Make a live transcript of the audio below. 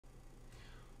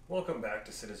Welcome back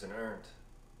to Citizen Earned.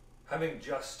 Having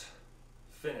just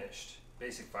finished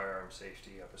Basic Firearm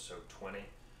Safety episode 20,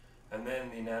 and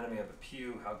then The Anatomy of a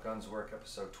Pew, How Guns Work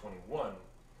episode 21,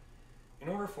 in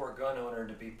order for a gun owner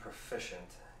to be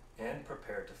proficient and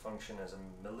prepared to function as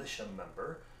a militia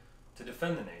member to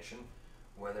defend the nation,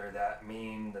 whether that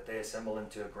mean that they assemble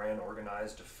into a grand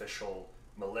organized official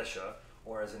militia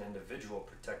or as an individual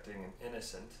protecting an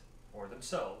innocent or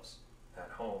themselves at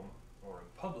home or in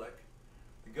public,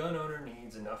 the gun owner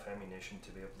needs enough ammunition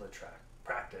to be able to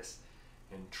practice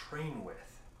and train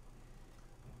with.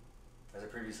 As I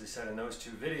previously said in those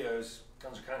two videos,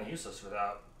 guns are kind of useless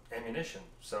without ammunition,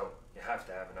 so you have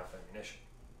to have enough ammunition.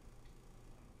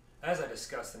 As I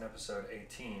discussed in episode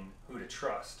 18, Who to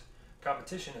Trust,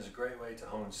 competition is a great way to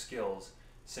hone skills,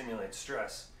 simulate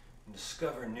stress, and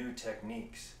discover new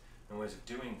techniques and ways of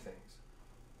doing things.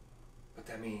 But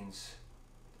that means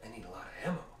I need a lot of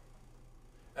ammo.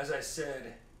 As I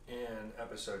said in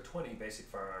episode 20, Basic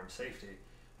Firearm Safety,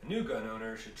 a new gun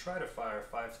owner should try to fire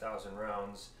 5,000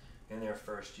 rounds in their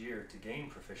first year to gain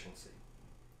proficiency.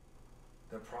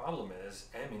 The problem is,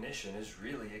 ammunition is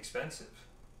really expensive.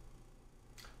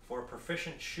 For a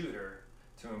proficient shooter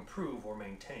to improve or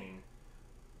maintain,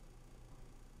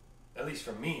 at least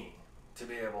for me, to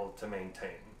be able to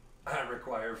maintain, I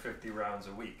require 50 rounds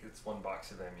a week. It's one box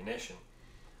of ammunition.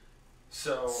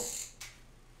 So,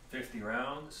 50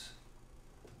 rounds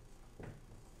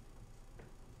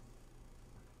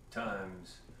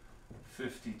times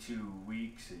 52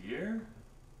 weeks a year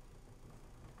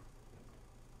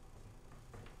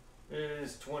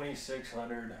is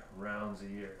 2,600 rounds a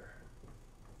year.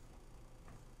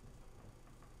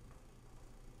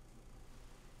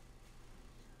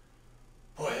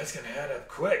 Boy, that's gonna add up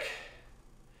quick.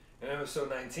 In episode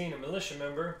 19, a militia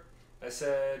member, I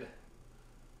said,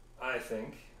 I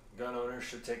think gun owners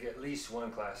should take at least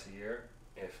one class a year,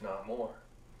 if not more.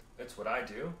 That's what I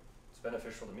do. It's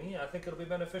beneficial to me. I think it'll be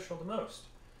beneficial to most.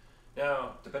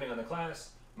 Now, depending on the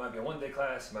class, it might be a one-day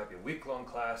class, it might be a week-long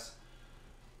class.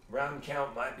 Round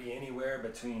count might be anywhere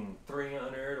between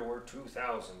 300 or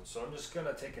 2,000. So I'm just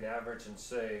gonna take an average and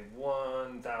say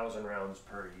 1,000 rounds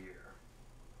per year.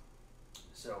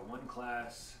 So one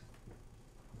class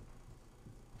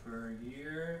per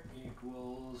year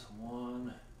equals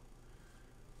 1,000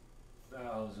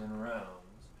 rounds.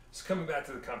 So coming back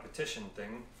to the competition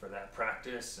thing, for that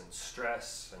practice and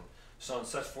stress and so on and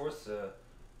so forth to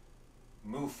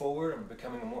move forward and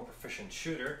becoming a more proficient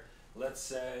shooter, let's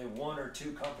say 1 or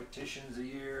 2 competitions a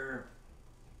year.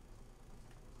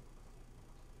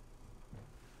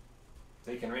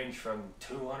 They can range from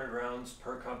 200 rounds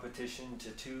per competition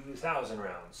to 2,000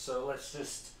 rounds. So let's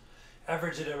just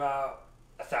average it about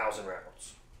 1,000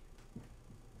 rounds.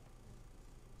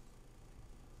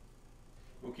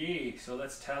 Okay, so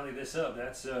let's tally this up.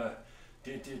 That's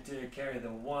carry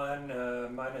the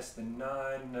 1 minus the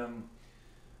 9.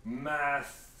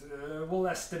 Math, we'll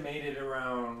estimate it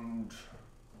around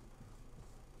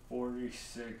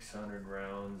 4,600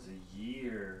 rounds a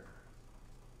year.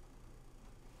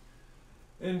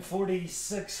 And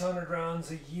 4,600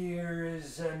 rounds a year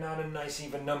is not a nice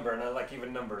even number, and I like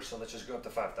even numbers, so let's just go up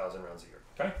to 5,000 rounds a year,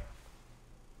 okay?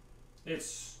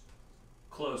 It's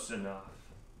close enough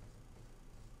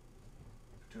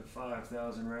to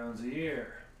 5,000 rounds a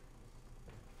year.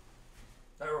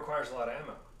 That requires a lot of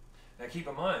ammo. Now keep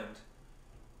in mind,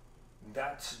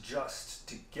 that's just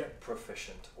to get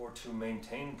proficient or to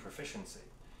maintain proficiency.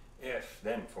 If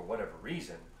then, for whatever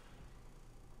reason,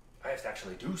 I have to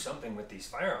actually do something with these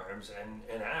firearms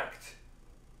and act,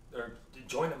 or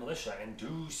join a militia and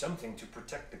do something to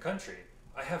protect the country,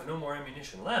 I have no more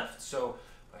ammunition left, so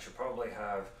I should probably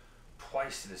have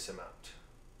twice this amount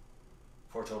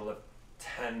for a total of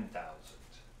 10,000.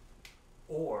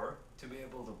 Or to be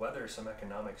able to weather some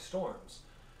economic storms.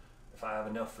 If I have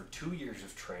enough for 2 years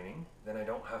of training, then I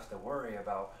don't have to worry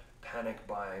about panic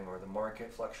buying or the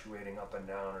market fluctuating up and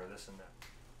down or this and that.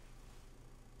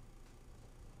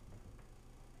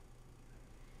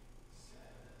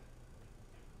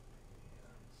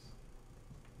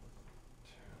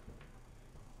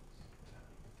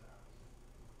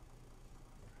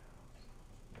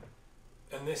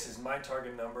 And this is my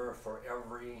target number for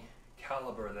every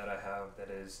caliber that I have that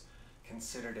is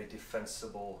considered a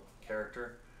defensible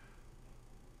character.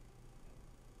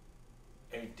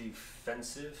 A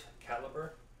defensive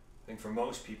caliber, I think for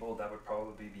most people that would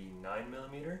probably be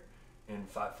 9mm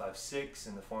and 5.56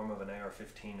 in the form of an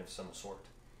AR-15 of some sort.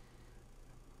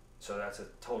 So that's a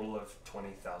total of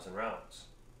 20,000 rounds.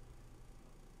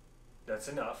 That's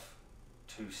enough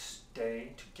to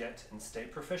get and stay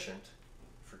proficient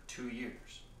for 2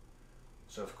 years.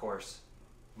 So of course,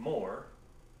 more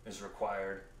is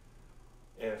required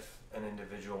if an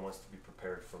individual wants to be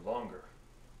prepared for longer.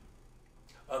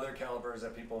 Other calibers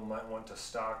that people might want to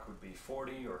stock would be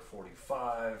 40 or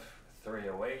 45,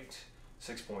 308,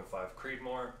 6.5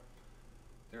 Creedmoor.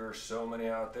 There are so many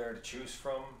out there to choose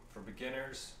from for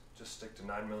beginners. Just stick to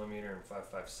 9mm and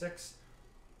 5.56.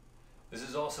 This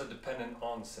is also dependent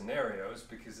on scenarios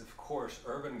because, of course,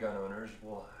 urban gun owners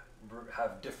will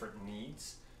have different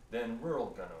needs than rural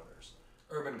gun owners.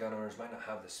 Urban gun owners might not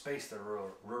have the space that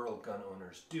rural gun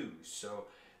owners do, so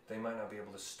they might not be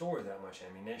able to store that much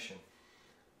ammunition.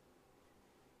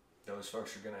 Those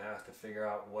folks are going to have to figure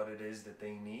out what it is that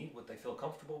they need, what they feel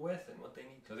comfortable with, and what they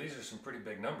need. So these are some pretty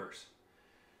big numbers.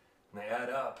 And they add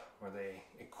up, or they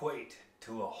equate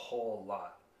to a whole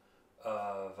lot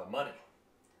of money.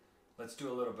 Let's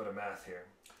do a little bit of math here.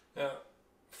 Now,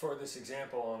 for this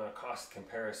example on a cost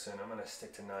comparison, I'm going to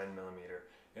stick to 9mm.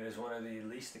 It is one of the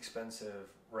least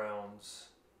expensive rounds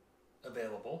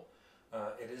available.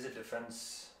 It is a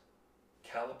defense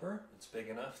caliber. It's big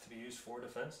enough to be used for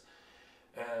defense.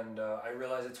 And I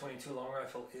realize a .22 long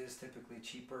rifle is typically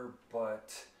cheaper,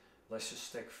 but let's just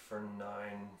stick for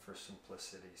 9 for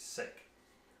simplicity's sake.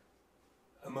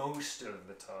 Most of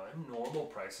the time, normal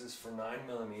prices for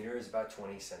 9mm is about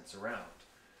 20 cents a round.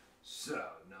 So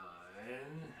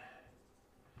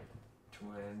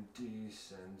 20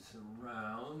 cents a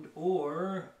round,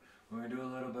 or we're going to do a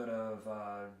little bit of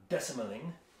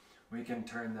decimaling. We can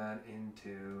turn that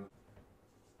into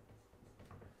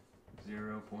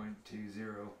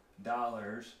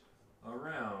 $0.20 a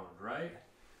round, right?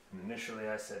 And initially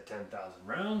I said 10,000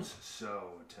 rounds,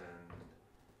 so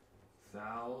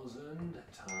 10,000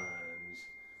 times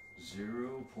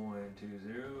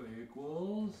 0.20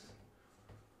 equals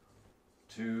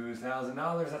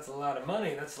 $2,000. That's a lot of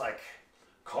money. That's like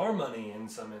car money in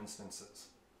some instances.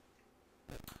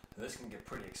 This can get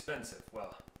pretty expensive.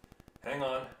 Well, hang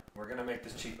on, we're gonna make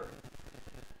this cheaper.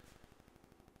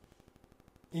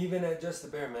 Even at just the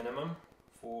bare minimum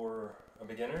for a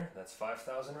beginner, that's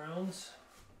 5,000 rounds.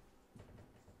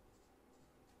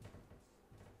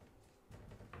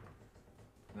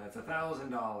 That's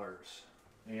 $1,000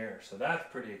 a year, so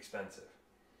that's pretty expensive.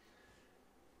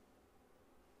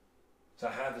 So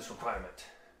I have this requirement,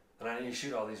 and I need to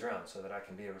shoot all these rounds so that I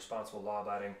can be a responsible,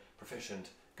 law-abiding,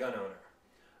 proficient gun owner.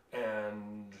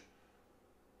 And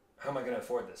how am I going to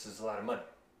afford this? This is a lot of money.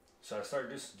 So I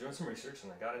started doing some research,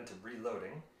 and I got into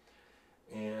reloading.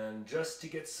 And just to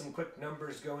get some quick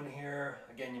numbers going here,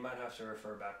 again, you might have to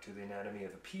refer back to the Anatomy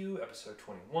of a Pew, episode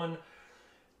 21,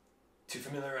 to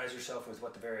familiarize yourself with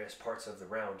what the various parts of the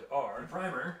round are. The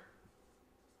primer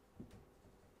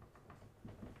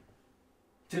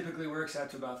typically works out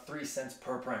to about 3 cents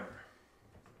per primer.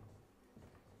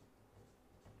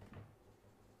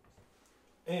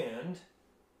 And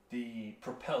the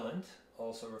propellant,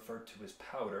 also referred to as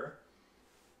powder,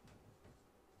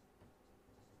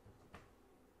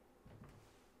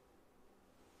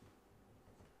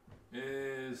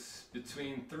 is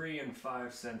between 3 and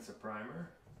 5 cents a primer,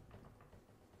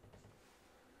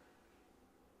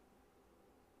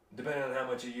 depending on how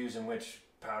much you use and which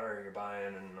powder you're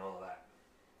buying and all of that.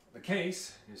 The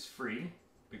case is free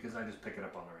because I just pick it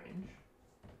up on the range.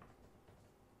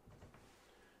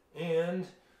 And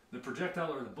the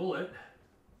projectile or the bullet,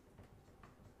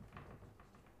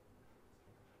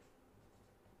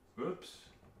 whoops,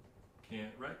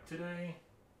 can't write today,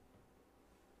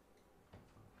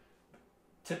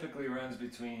 typically runs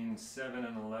between 7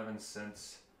 and 11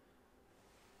 cents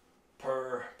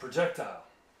per projectile.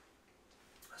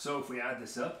 So if we add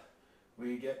this up,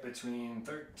 we get between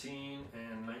 13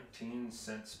 and 19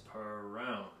 cents per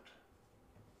round.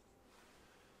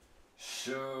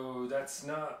 So that's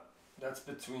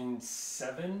between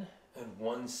 7 and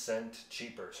 1 cent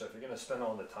cheaper. So if you're going to spend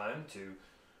all the time to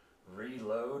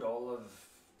reload all of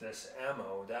this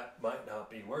ammo, that might not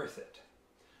be worth it.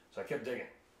 So I kept digging.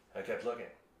 I kept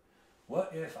looking.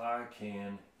 What if I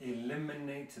can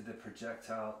eliminate the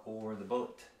projectile or the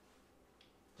bullet?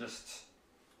 Just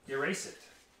erase it.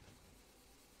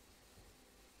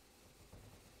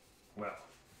 Well,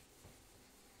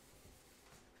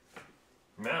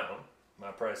 now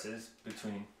my price is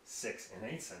between 6 and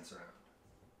 8 cents a round.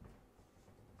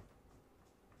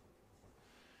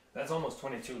 That's almost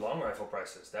 22 long rifle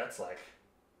prices. That's like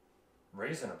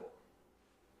reasonable.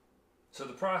 So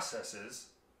the process is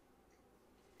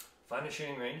find a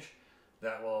shooting range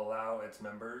that will allow its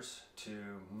members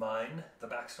to mine the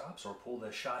backstops or pull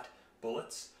the shot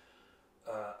bullets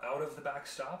out of the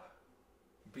backstop,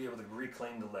 be able to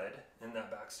reclaim the lead in that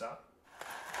backstop.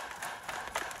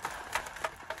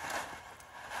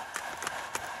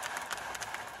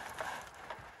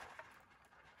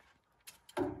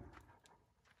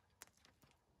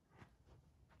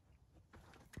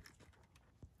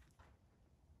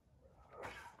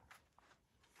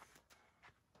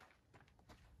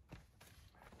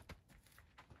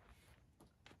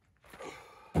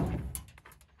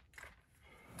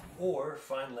 or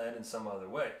find lead in some other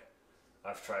way.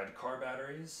 I've tried car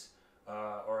batteries,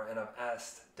 and I've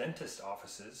asked dentist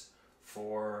offices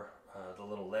for the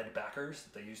little lead backers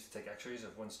that they use to take x-rays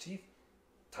of one's teeth.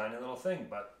 Tiny little thing,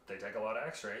 but they take a lot of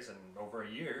x-rays, and over a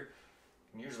year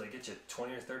can usually get you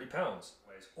 20 or 30 pounds.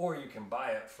 Or you can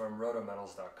buy it from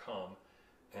rotometals.com,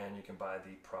 and you can buy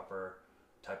the proper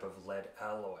type of lead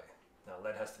alloy. Now,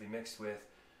 lead has to be mixed with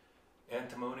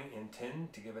antimony in tin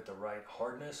to give it the right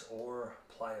hardness or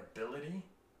pliability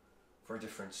for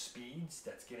different speeds.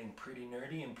 That's getting pretty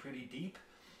nerdy and pretty deep.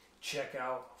 Check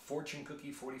out Fortune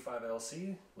Cookie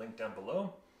 45LC, link down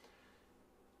below.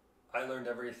 I learned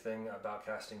everything about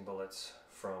casting bullets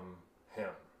from him,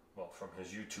 well, from his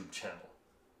YouTube channel.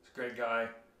 He's a great guy.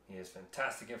 He has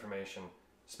fantastic information.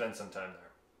 Spend some time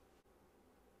there.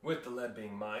 With the lead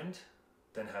being mined,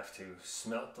 then have to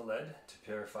smelt the lead to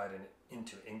purify it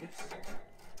into ingots.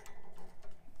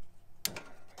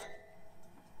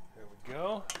 There we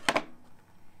go.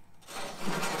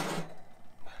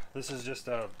 This is just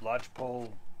a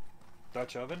lodgepole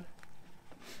Dutch oven.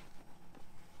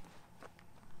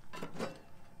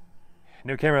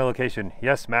 New camera location.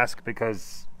 Yes, mask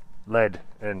because lead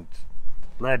and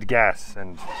lead gas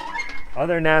and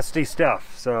other nasty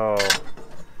stuff. So,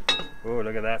 oh,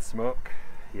 look at that smoke.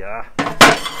 Yeah.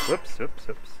 Whoops, whoops,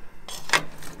 whoops.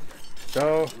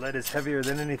 So, lead is heavier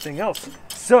than anything else.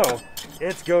 So,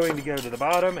 it's going to go to the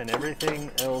bottom, and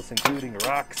everything else, including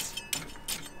rocks,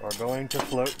 are going to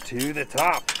float to the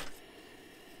top.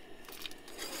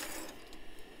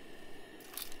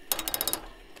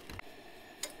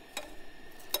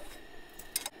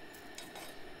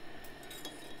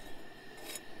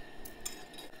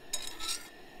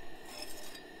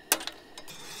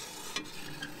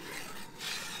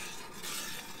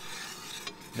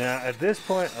 Now, at this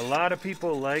point, a lot of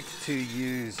people like to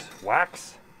use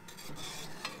wax,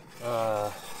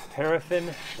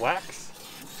 paraffin wax,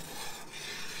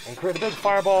 and create a big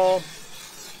fireball.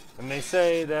 And they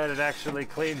say that it actually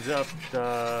cleans up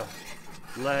the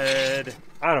lead.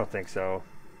 I don't think so.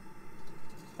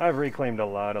 I've reclaimed a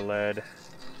lot of lead.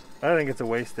 I think it's a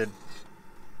wasted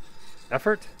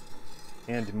effort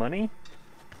and money.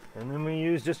 And then we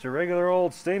use just a regular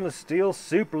old stainless steel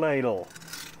soup ladle.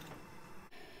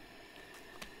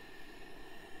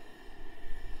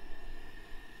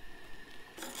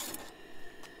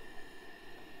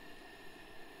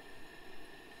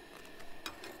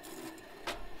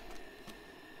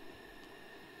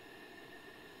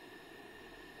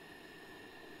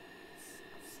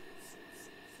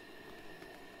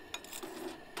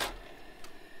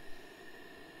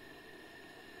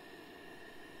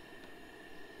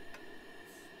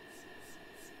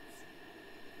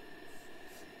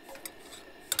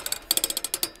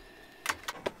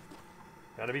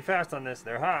 Gotta be fast on this,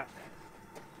 they're hot.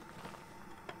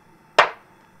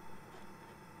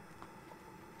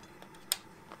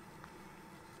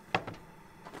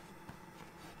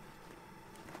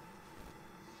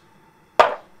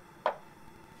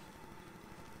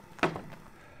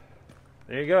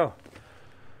 There you go.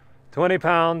 20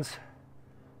 pounds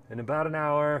in about an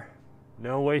hour.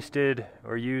 No wasted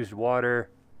or used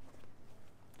water.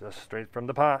 Just straight from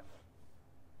the pot.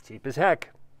 Cheap as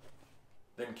heck.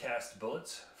 Then cast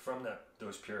bullets from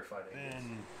those purified ingots.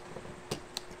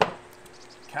 Then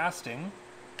casting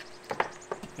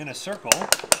in a circle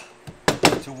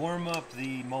to warm up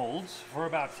the molds for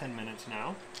about 10 minutes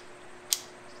now.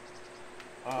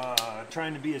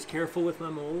 Trying to be as careful with my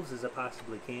molds as I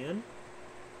possibly can.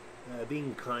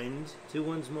 Being kind to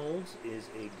one's molds is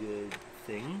a good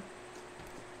thing.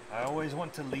 I always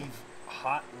want to leave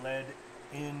hot lead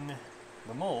in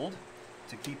the mold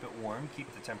to keep it warm,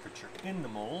 keep the temperature in the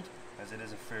mold, as it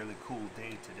is a fairly cool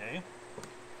day today.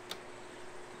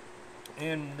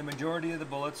 And the majority of the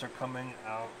bullets are coming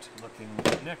out looking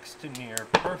next to near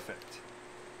perfect.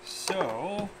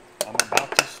 So, I'm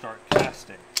about to start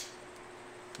casting.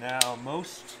 Now,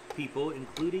 most people,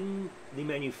 including the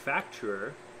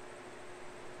manufacturer,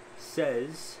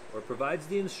 says or provides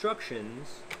the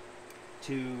instructions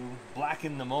to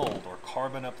blacken the mold or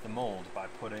carbon up the mold by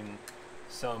putting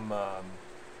some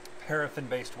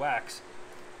paraffin-based wax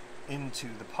into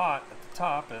the pot at the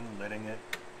top and letting it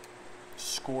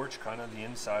scorch kind of the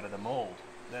inside of the mold.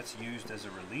 That's used as a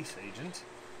release agent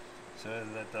so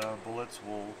that the bullets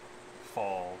will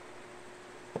fall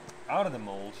out of the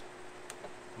mold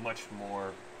much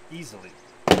more easily.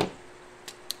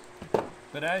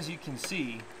 But as you can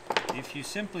see, if you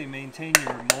simply maintain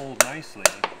your mold nicely,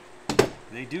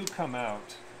 they do come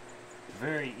out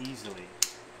very easily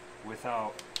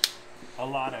without a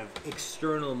lot of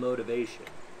external motivation.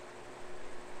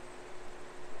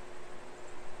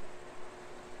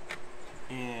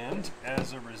 And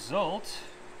as a result,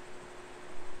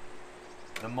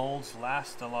 the molds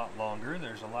last a lot longer.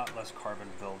 There's a lot less carbon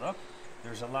buildup.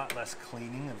 There's a lot less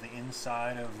cleaning of the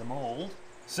inside of the mold.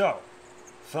 So,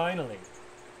 finally,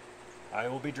 I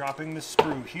will be dropping the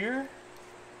sprue here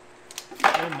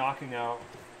and knocking out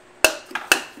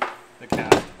the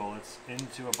cast bullets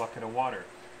into a bucket of water.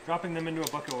 Dropping them into a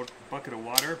bucket of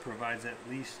water provides at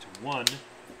least one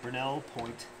Brinell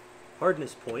point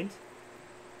hardness point,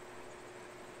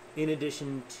 in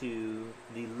addition to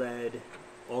the lead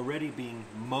already being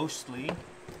mostly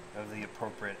of the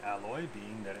appropriate alloy,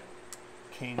 being that it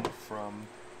came from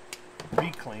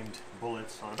reclaimed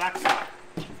bullets on the backside.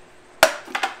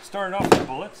 Started off with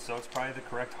bullets, so it's probably the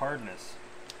correct hardness.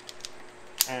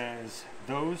 As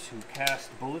those who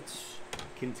cast bullets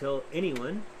can tell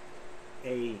anyone,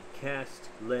 a cast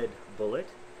lead bullet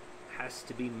has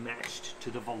to be matched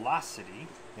to the velocity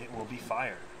it will be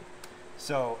fired.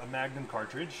 So a Magnum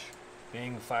cartridge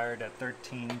being fired at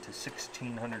 13 to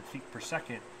 1600 feet per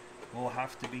second will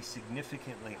have to be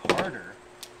significantly harder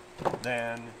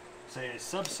than, say, a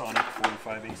subsonic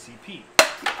 45 ACP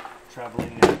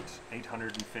traveling at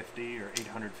 850 or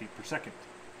 800 feet per second.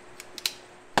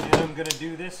 And I'm going to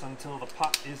do this until the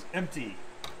pot is empty.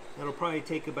 That'll probably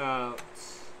take about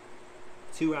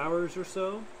 2 hours or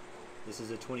so. This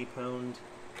is a 20-pound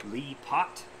Lee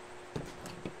pot.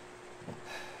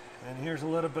 And here's a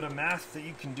little bit of math that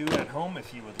you can do at home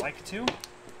if you would like to.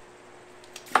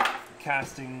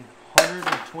 Casting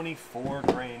 124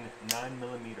 grain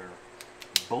 9mm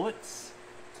bullets.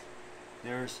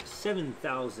 There's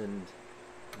 7,000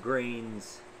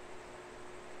 grains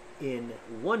in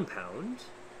 1 pound,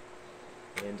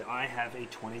 and I have a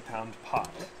 20-pound pot.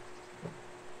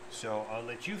 So I'll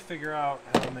let you figure out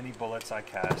how many bullets I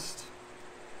cast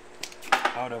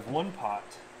out of 1 pot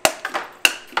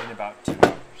in about 2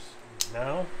 hours.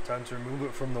 Now, time to remove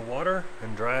it from the water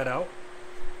and dry it out.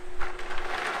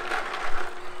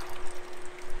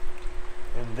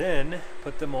 And then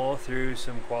put them all through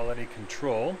some quality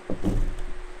control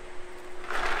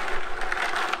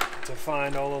to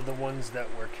find all of the ones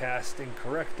that were cast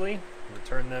incorrectly.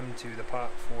 Return them to the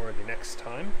pot for the next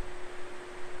time.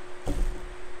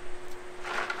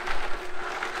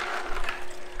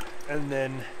 And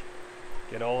then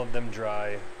get all of them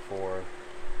dry for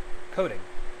coating.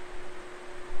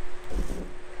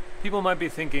 People might be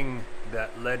thinking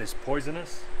that lead is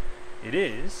poisonous. It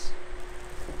is,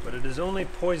 but it is only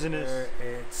poisonous where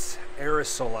it's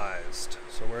aerosolized,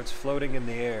 so where it's floating in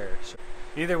the air. So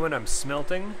either when I'm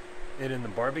smelting it in the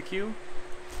barbecue,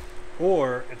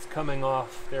 or it's coming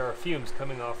off, there are fumes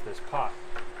coming off this pot.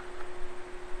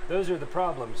 Those are the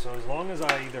problems. So as long as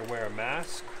I either wear a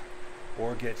mask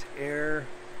or get air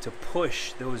to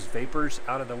push those vapors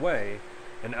out of the way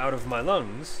and out of my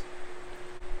lungs,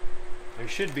 there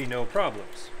should be no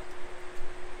problems.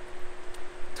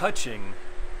 Touching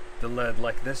the lead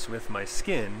like this with my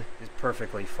skin is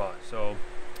perfectly fine. So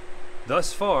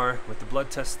thus far, with the blood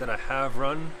tests that I have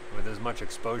run, with as much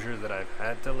exposure that I've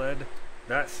had to lead,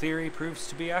 that theory proves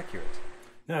to be accurate.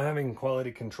 Now, having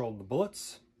quality controlled the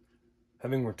bullets,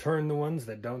 having returned the ones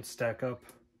that don't stack up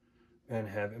and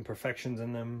have imperfections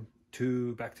in them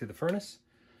back to the furnace,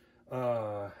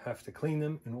 have to clean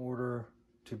them in order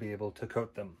to be able to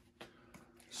coat them.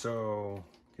 So,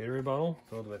 Gatorade bottle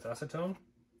filled with acetone,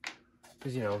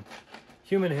 because, you know,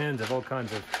 human hands have all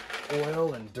kinds of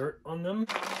oil and dirt on them.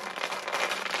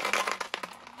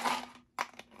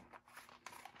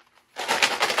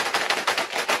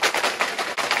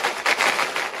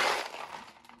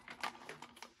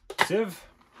 Sieve,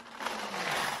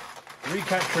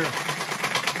 recapture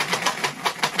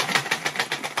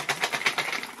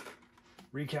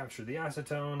the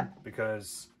acetone,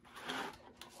 because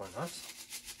why not?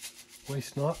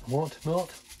 Waste not, want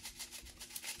not.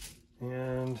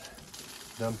 And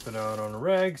dump it out on a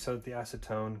rag so that the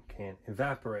acetone can't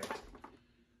evaporate.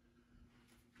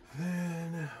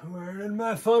 Then, where did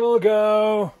my funnel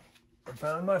go? I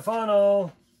found my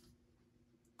funnel.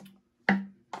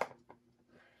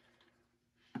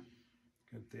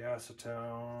 Get the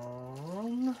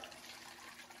acetone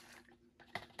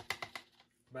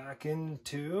back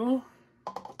into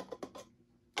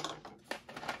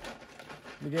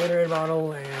the Gatorade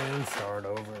bottle and start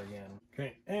over again.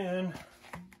 Okay, and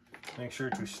make sure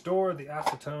to store the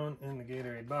acetone in the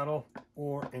Gatorade bottle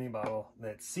or any bottle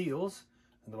that seals,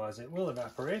 otherwise it will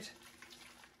evaporate.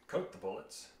 Coat the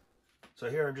bullets. So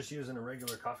here I'm just using a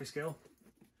regular coffee scale.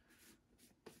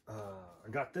 I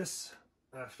got this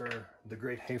after the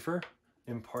great Hafer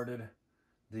imparted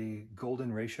the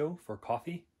golden ratio for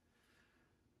coffee.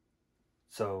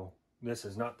 So this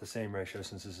is not the same ratio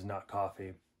since this is not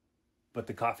coffee. but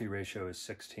the coffee ratio is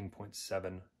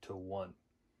 16.7 to 1.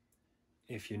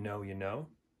 If you know, you know.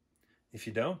 If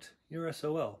you don't, you're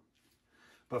SOL.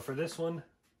 But for this one,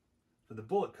 for the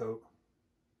bullet coat,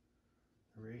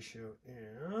 the ratio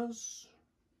is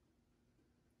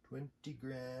 20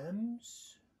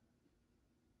 grams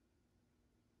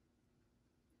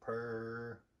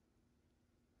per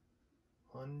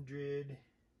 100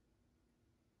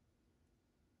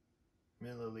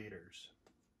 milliliters.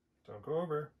 Don't go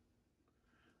over.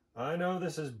 I know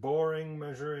this is boring.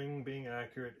 Measuring, being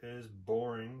accurate is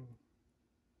boring.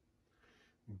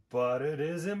 But it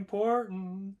is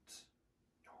important.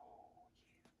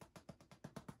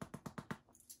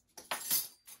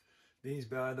 These,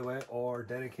 by the way, are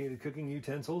dedicated cooking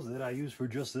utensils that I use for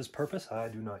just this purpose. I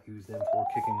do not use them for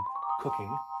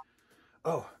cooking.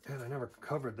 Oh, and I never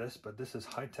covered this, but this is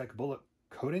high-tech bullet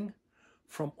coating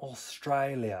from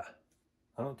Australia.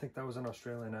 I don't think that was an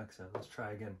Australian accent. Let's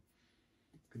try again.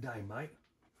 Good day, mate.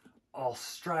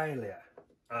 Australia.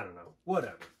 I don't know.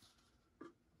 Whatever.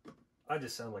 I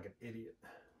just sound like an idiot.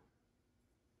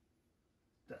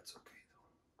 That's okay,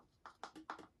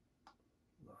 though.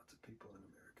 Lots of people in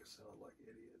America sound like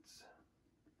idiots.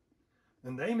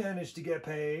 And they managed to get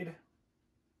paid.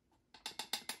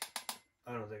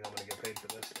 I don't think I'm going to get paid for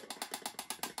this,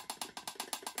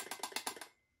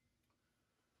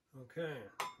 though. Okay.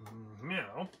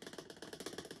 Now,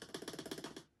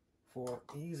 for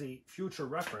easy future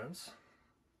reference,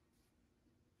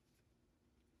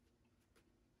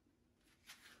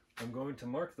 I'm going to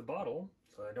mark the bottle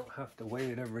so I don't have to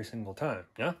weigh it every single time.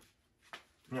 Yeah?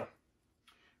 Yeah.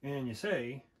 And you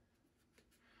say,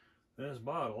 this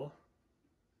bottle,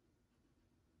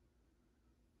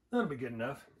 that'll be good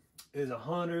enough, is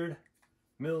 100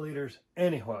 milliliters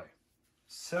anyway.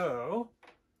 So,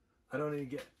 I don't need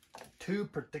to get too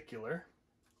particular,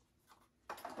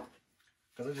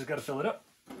 because I just got to fill it up.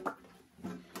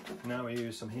 Now we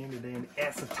use some handy-dandy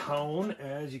acetone.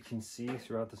 As you can see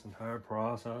throughout this entire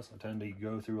process, I tend to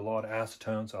go through a lot of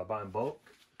acetone, so I buy in bulk.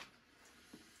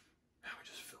 Now we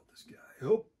just fill this guy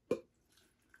up.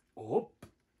 Up.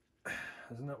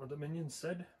 Isn't that what the minions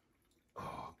said?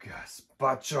 Oh,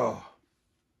 gazpacho.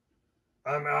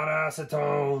 I'm out of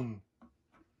acetone.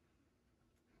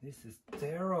 This is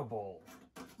terrible.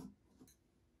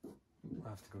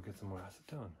 I'll have to go get some more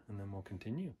acetone, and then we'll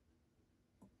continue.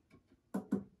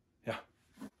 Yeah.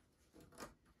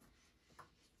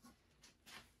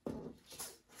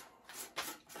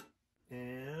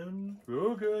 And,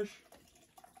 oh gosh,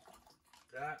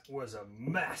 that was a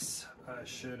mess. I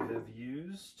should have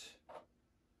used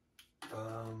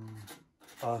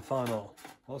a funnel.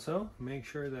 Also, make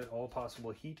sure that all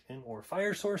possible heat and or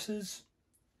fire sources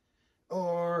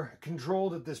are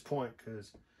controlled at this point,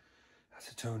 because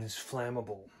acetone is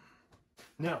flammable.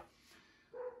 Now,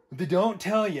 what they don't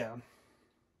tell you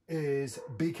is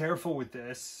be careful with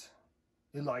this.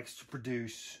 It likes to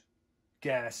produce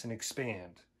gas and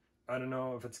expand. I don't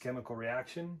know if it's chemical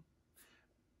reaction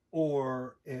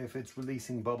or if it's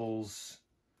releasing bubbles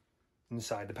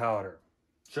inside the powder.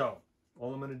 So,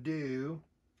 all I'm going to do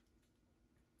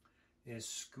is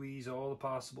squeeze all the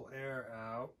possible air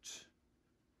out.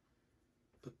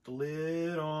 Put the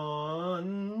lid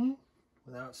on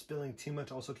without spilling too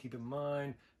much. Also keep in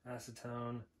mind,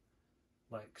 acetone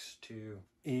likes to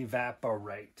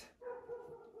evaporate.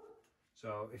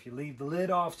 So if you leave the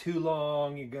lid off too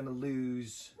long, you're gonna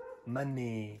lose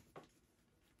money.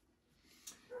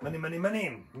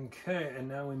 Money. Okay, and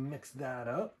now we mix that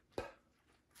up.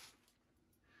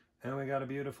 And we got a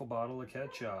beautiful bottle of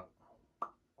ketchup. Oh,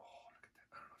 look at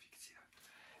that. I don't know if you can see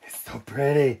that. It's so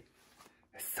pretty.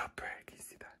 It's so pretty. Can you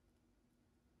see that?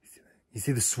 You see that? You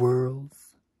see the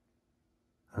swirls?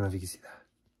 I don't know if you can see that.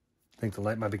 I think the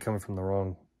light might be coming from the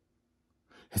wrong.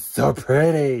 It's so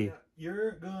pretty. Yeah,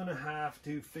 you're gonna have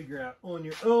to figure out on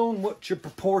your own what your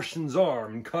proportions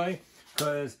are, okay?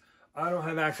 Because I don't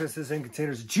have access to the same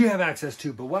containers that you have access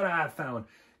to, but what I have found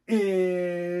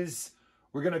is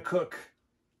we're gonna cook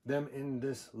them in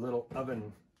this little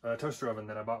oven, toaster oven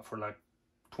that I bought for like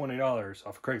 $20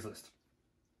 off of Craigslist.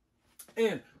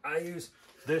 And I use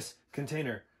this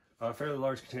container, a fairly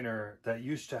large container that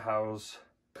used to house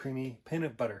creamy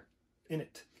peanut butter in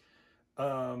it.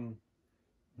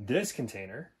 This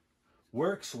container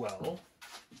works well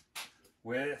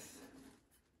with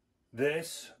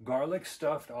this garlic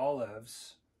stuffed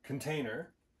olives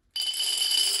container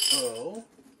full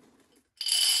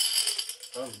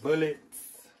of bullets.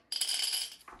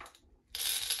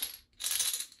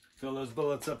 Fill those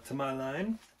bullets up to my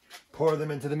line. Pour them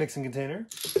into the mixing container.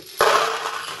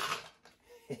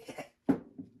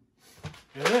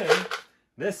 And then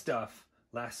this stuff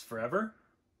lasts forever.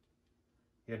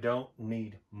 You don't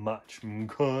need much,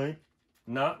 okay?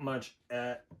 Not much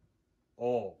at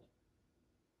all.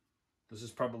 This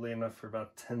is probably enough for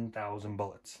about 10,000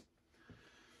 bullets.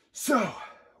 So,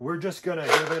 we're just gonna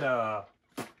give it a,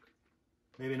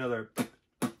 maybe another,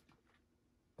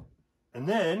 and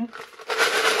then,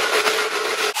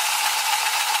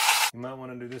 you might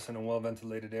want to do this in a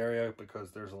well-ventilated area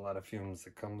because there's a lot of fumes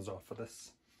that comes off of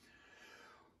this.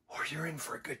 Or you're in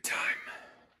for a good time.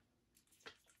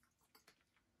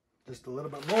 Just a little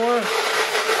bit more.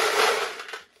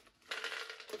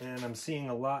 And I'm seeing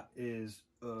a lot is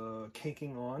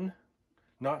caking on,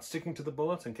 not sticking to the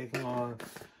bullets and caking on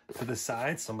to the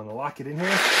sides. So I'm gonna lock it in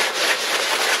here.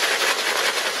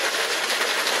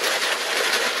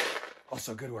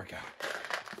 Also, good workout.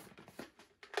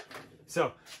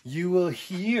 So you will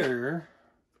hear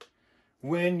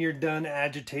when you're done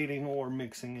agitating or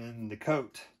mixing in the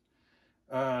coat.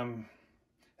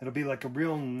 It'll be like a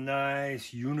real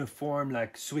nice uniform,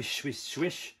 like swish, swish,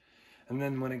 swish. And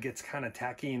then when it gets kind of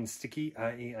tacky and sticky,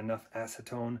 i.e. enough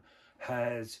acetone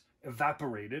has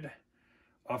evaporated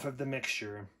off of the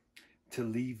mixture to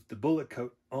leave the bullet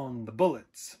coat on the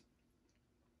bullets,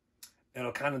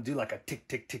 it'll kind of do like a tick,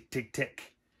 tick, tick, tick,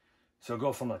 tick. So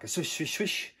go from like a swish, swish,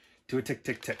 swish to a tick,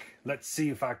 tick, tick. Let's see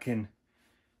if I can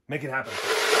make it happen.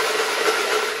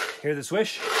 Hear the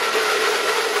swish?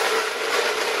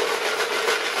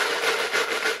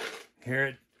 Hear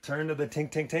it turn to the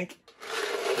tink, tink, tink?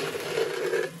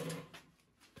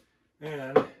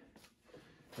 And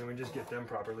then we just get them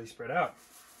properly spread out.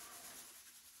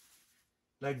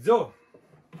 Like so.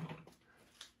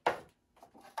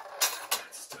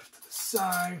 Stuff to the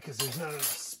side because there's not enough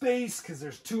space, because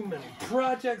there's too many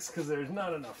projects, because there's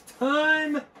not enough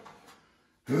time.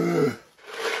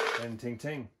 And ting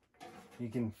ting. You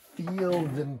can feel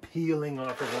them peeling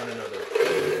off of one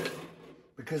another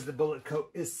because the bullet coat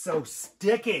is so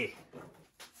sticky.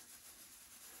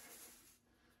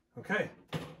 Okay,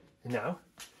 now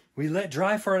we let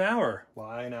dry for an hour.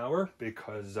 Why an hour?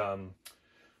 Because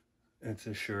it's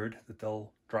assured that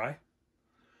they'll dry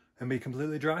and be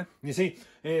completely dry. You see,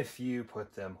 if you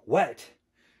put them wet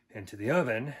into the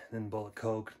oven, then bullet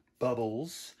coat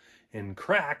bubbles and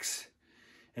cracks,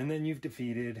 and then you've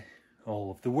defeated all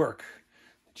of the work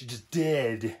that you just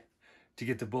did to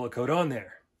get the bullet coat on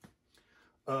there.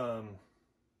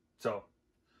 So,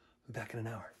 be back in an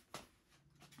hour.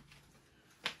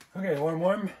 Okay,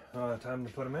 warm. Time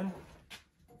to put them in.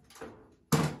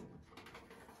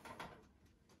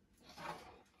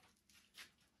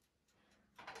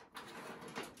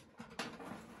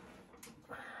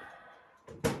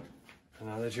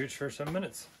 Another shoots for 7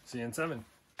 minutes. See you in 7.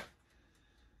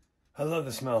 I love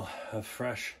the smell of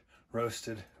fresh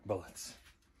roasted bullets.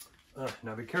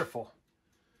 Now be careful.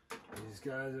 These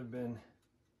guys have been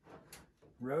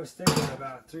roasting at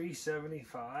about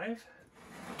 375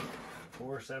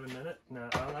 for 7 minutes. Now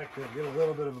I like to get a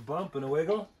little bit of a bump and a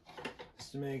wiggle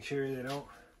just to make sure they don't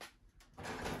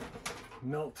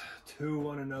melt to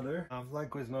one another.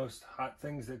 Like with most hot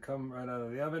things that come right out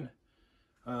of the oven,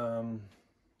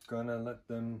 gonna let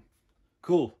them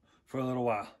cool for a little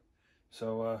while.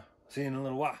 So see you in a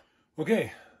little while.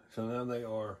 Okay, so now they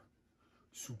are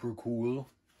super cool.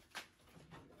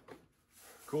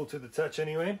 Cool to the touch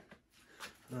anyway.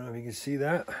 I don't know if you can see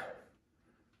that,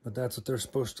 but that's what they're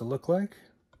supposed to look like.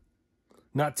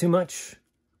 Not too much.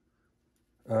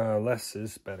 Less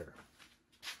is better.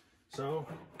 So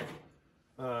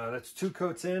that's 2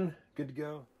 coats in, good to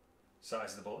go.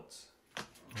 Size of the bullets.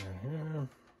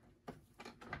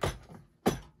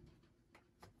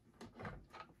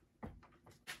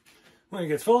 When it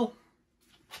gets full,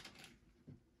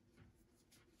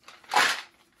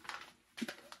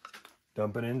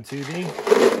 dump it into the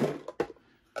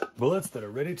bullets that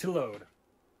are ready to load.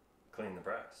 Clean the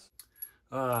brass.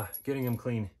 Getting them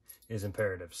clean is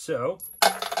imperative. So,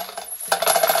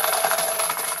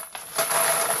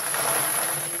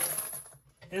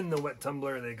 in the wet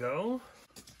tumbler they go.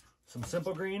 Some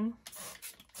Simple Green.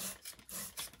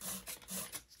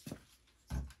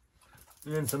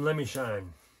 And some Lemmy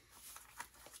Shine.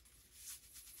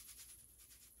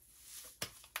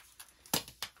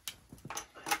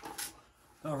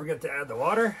 Don't forget to add the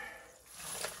water.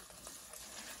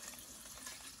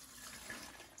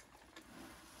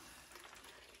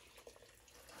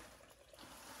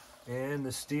 And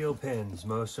the steel pins,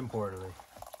 most importantly.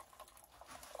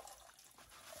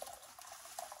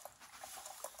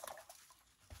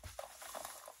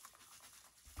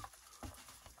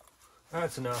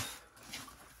 That's enough.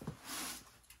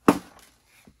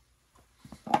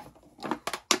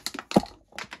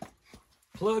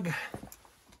 Plug.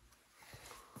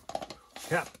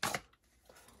 Cap.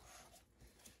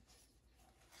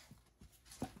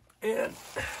 And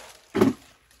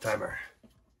timer.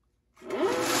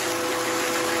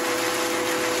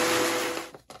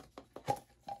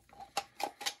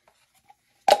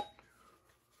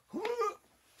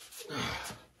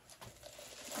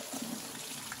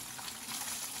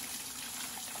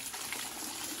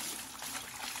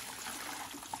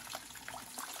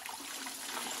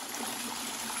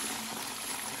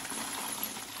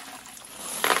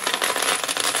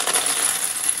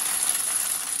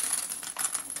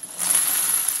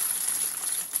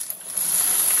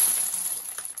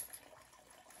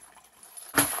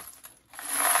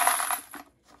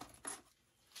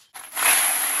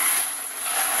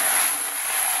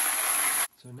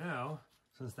 So now,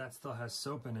 since that still has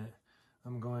soap in it,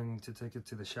 I'm going to take it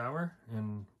to the shower,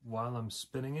 and while I'm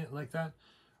spinning it like that,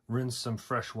 rinse some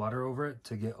fresh water over it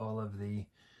to get all of the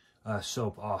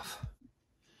soap off.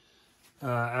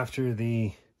 After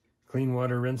the clean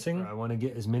water rinsing, I want to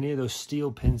get as many of those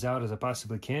steel pins out as I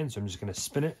possibly can, so I'm just going to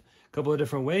spin it a couple of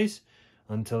different ways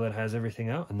until it has everything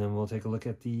out, and then we'll take a look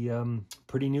at the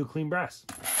pretty new clean brass.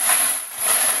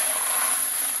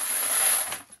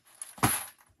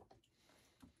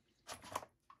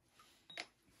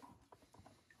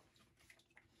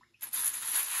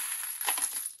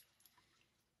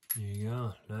 There you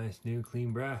go, nice new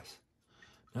clean brass.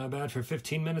 Not bad for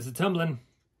 15 minutes of tumbling.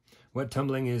 Wet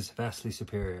tumbling is vastly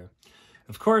superior.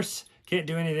 Of course, can't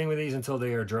do anything with these until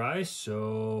they are dry,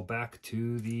 so back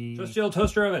to the trusty old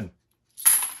toaster oven.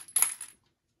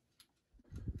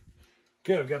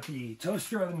 Okay, I've got the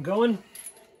toaster oven going.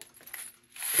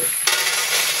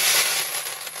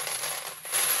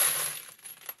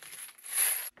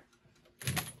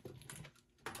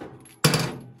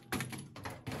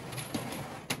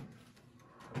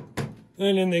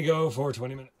 And in they go for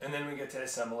 20 minutes. And then we get to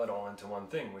assemble it all into one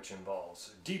thing, which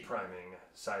involves depriming,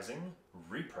 sizing,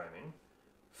 repriming,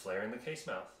 flaring the case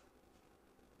mouth,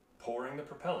 pouring the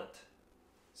propellant,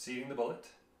 seating the bullet,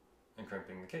 and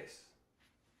crimping the case.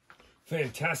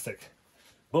 Fantastic.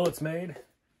 Bullets made,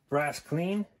 brass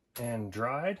clean and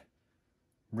dried,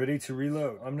 ready to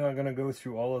reload. I'm not going to go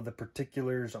through all of the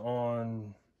particulars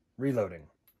on reloading.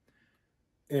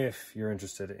 If you're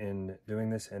interested in doing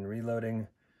this and reloading,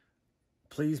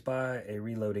 please buy a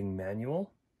reloading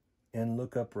manual and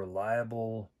look up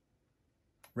reliable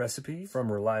recipes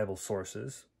from reliable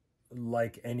sources,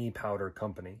 like any powder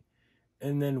company,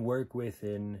 and then work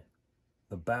within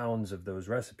the bounds of those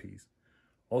recipes.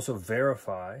 Also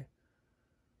verify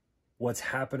what's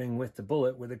happening with the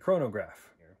bullet with a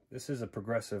chronograph. This is a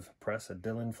progressive press, a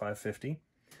Dillon 550,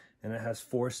 and it has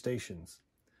 4 stations.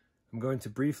 I'm going to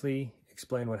briefly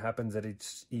explain what happens at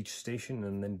each station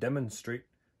and then demonstrate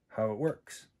how it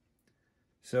works.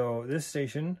 So this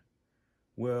station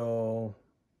will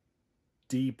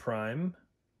deprime,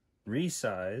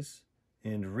 resize,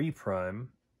 and reprime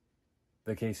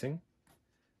the casing.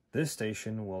 This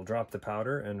station will drop the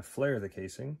powder and flare the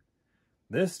casing.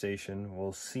 This station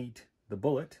will seat the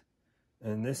bullet,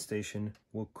 and this station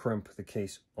will crimp the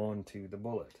case onto the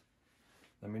bullet.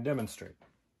 Let me demonstrate.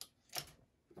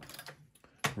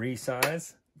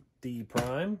 Resize,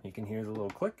 deprime, you can hear the little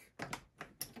click.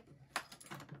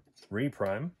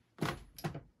 Reprime.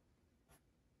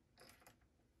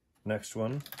 Next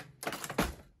one,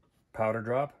 powder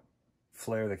drop,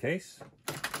 flare the case.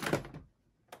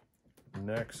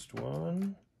 Next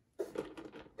one,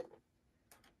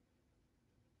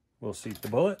 we'll seat the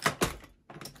bullet.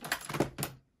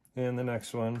 And the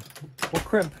next one, we'll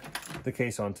crimp the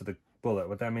case onto the bullet.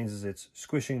 What that means is it's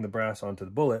squishing the brass onto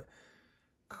the bullet,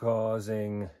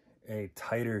 causing a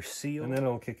tighter seal, and then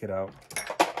it'll kick it out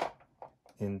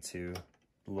into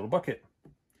the little bucket.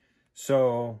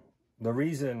 So the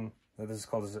reason that this is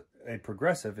called a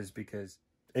progressive is because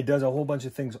it does a whole bunch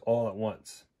of things all at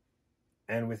once.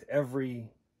 And with every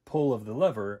pull of the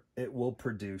lever, it will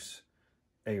produce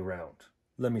a round.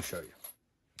 Let me show you.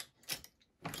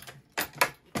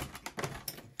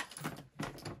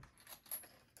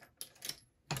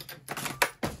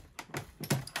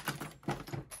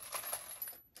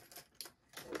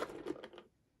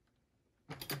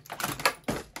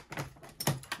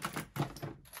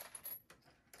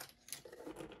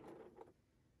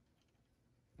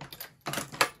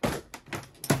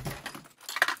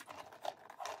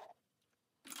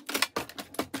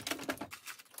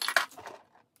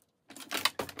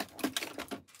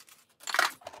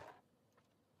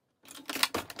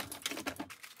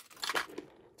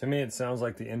 To me, it sounds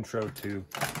like the intro to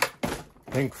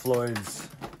Pink Floyd's,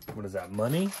 what is that,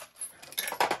 Money?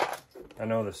 I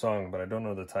know the song, but I don't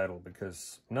know the title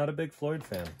because I'm not a big Floyd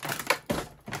fan.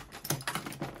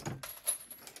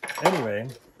 Anyway,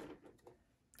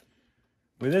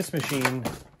 with this machine,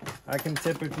 I can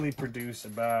typically produce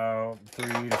about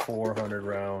 300 to 400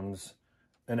 rounds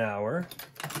an hour.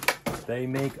 They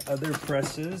make other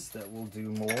presses that will do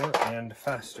more and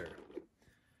faster.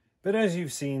 But as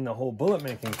you've seen the whole bullet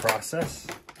making process,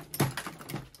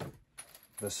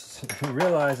 you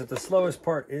realize that the slowest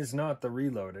part is not the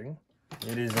reloading.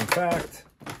 It is in fact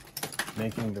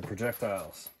making the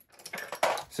projectiles.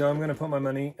 So I'm going to put my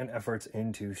money and efforts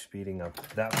into speeding up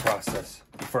that process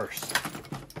first.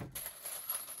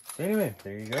 So anyway,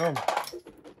 there you go.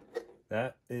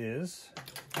 That is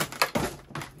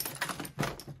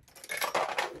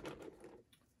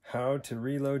how to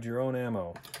reload your own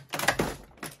ammo.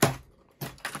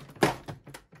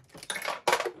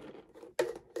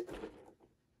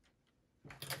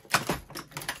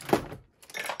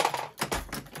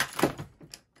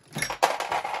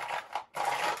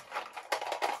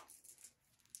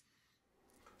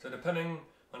 So depending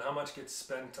on how much gets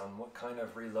spent on what kind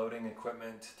of reloading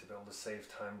equipment to be able to save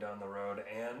time down the road,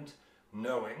 and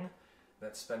knowing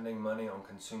that spending money on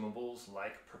consumables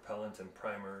like propellant and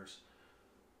primers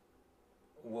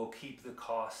will keep the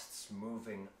costs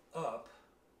moving up,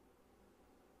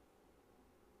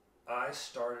 I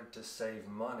started to save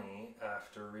money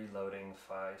after reloading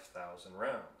 5,000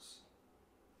 rounds,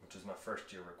 which is my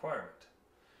first year requirement.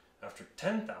 After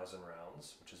 10,000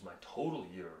 rounds, which is my total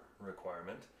year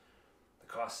requirement, the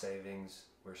cost savings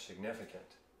were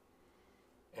significant.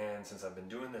 And since I've been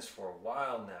doing this for a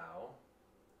while now,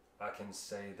 I can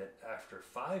say that after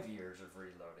 5 years of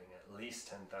reloading at least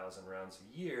 10,000 rounds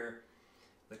a year,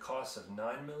 the cost of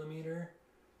 9mm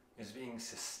is being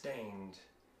sustained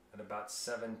at about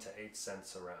 7 to 8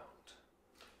 cents a round.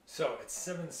 So at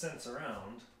 7 cents a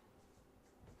round,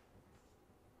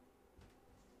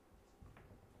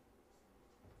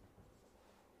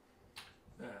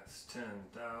 that's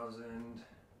 10,000.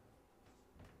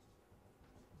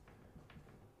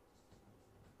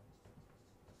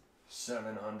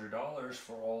 $700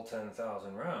 for all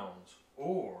 10,000 rounds.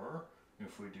 Or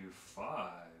if we do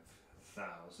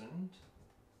 5,000,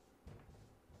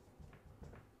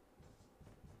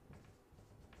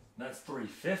 that's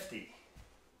 $350.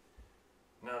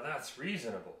 Now that's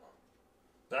reasonable.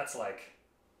 That's like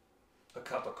a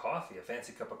cup of coffee, a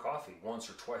fancy cup of coffee, once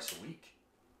or twice a week.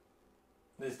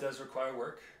 This does require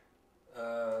work.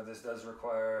 This does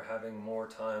require having more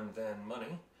time than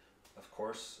money. Of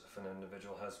course, if an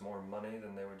individual has more money,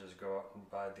 then they would just go out and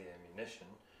buy the ammunition,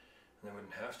 and they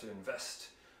wouldn't have to invest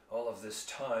all of this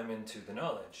time into the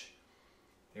knowledge.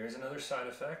 Here's another side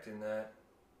effect in that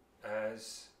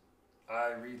as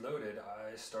I reloaded,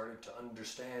 I started to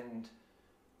understand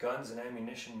guns and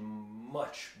ammunition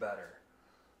much better.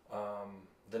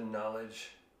 The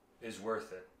knowledge is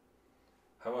worth it.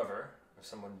 However, if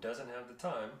someone doesn't have the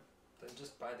time, then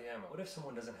just buy the ammo. What if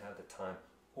someone doesn't have the time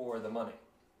or the money?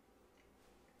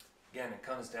 Again, it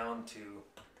comes down to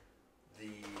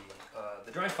the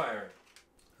dry firing.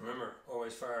 Remember,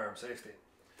 always firearm safety.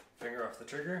 Finger off the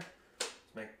trigger.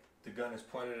 Make the gun is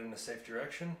pointed in a safe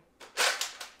direction.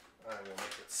 I will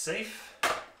make it safe.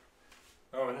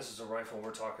 Oh, and this is a rifle.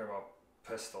 We're talking about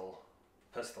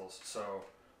pistols. So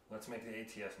let's make the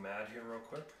ATF mad here real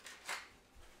quick.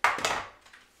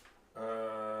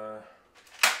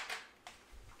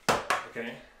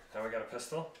 Okay, now we got a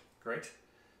pistol. Great.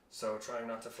 So trying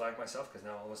not to flag myself because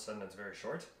now all of a sudden it's very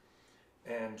short.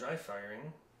 And dry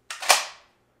firing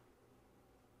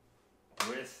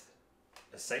with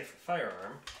a safe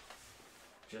firearm.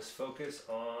 Just focus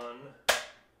on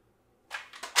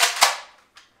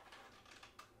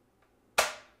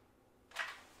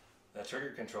that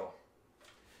trigger control.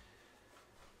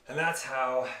 And that's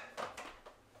how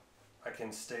I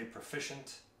can stay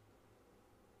proficient,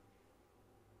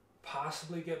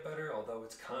 possibly get better, although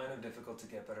it's kind of difficult to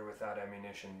get better without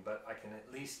ammunition, but I can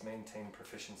at least maintain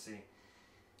proficiency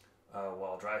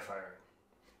while dry firing.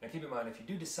 Now keep in mind, if you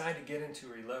do decide to get into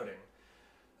reloading,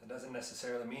 that doesn't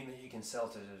necessarily mean that you can sell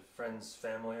to friends,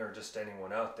 family, or just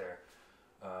anyone out there.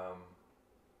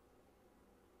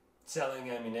 Selling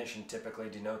ammunition typically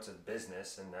denotes a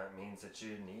business, and that means that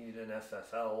you need an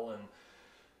FFL and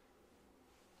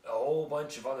a whole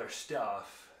bunch of other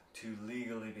stuff to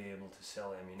legally be able to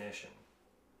sell ammunition.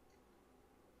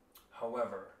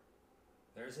 However,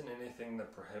 there isn't anything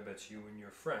that prohibits you and your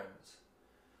friends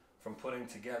from putting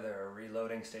together a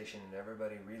reloading station and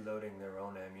everybody reloading their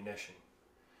own ammunition.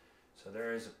 So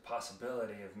there is a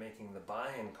possibility of making the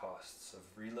buy-in costs of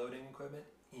reloading equipment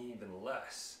even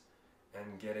less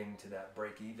and getting to that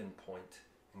break-even point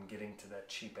and getting to that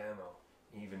cheap ammo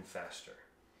even faster.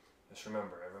 Just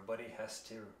remember, everybody has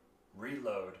to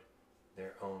reload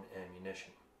their own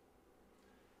ammunition.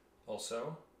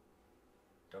 Also,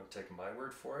 Don't take my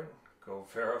word for it. Go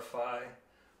verify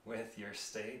with your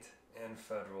state and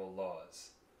federal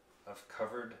laws. I've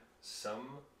covered some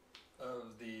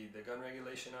of the gun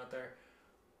regulation out there,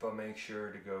 but make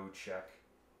sure to go check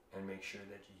and make sure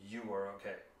that you are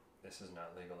okay. This is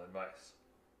not legal advice.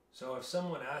 So if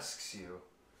someone asks you,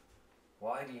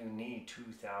 why do you need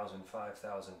 2,000,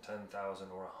 5,000, 10,000,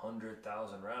 or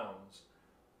 100,000 rounds?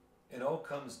 It all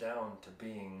comes down to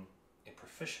being a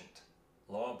proficient,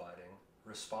 law-abiding,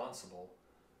 responsible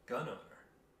gun owner.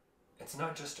 It's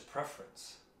not just a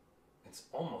preference, it's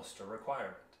almost a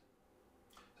requirement.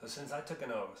 So since I took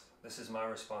an oath, this is my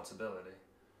responsibility.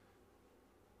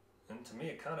 And to me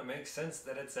it kind of makes sense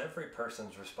that it's every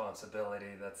person's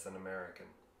responsibility that's an American.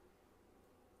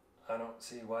 I don't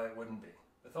see why it wouldn't be.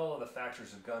 With all of the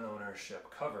factors of gun ownership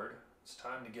covered, it's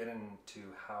time to get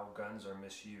into how guns are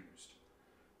misused.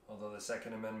 Although the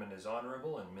Second Amendment is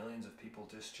honorable and millions of people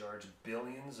discharge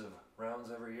billions of rounds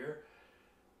every year,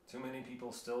 too many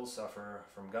people still suffer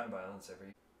from gun violence every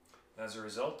year. As a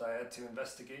result, I had to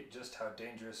investigate just how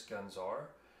dangerous guns are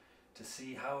to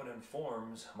see how it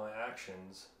informs my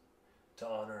actions to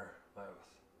honor my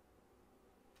oath.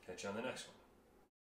 Catch you on the next one.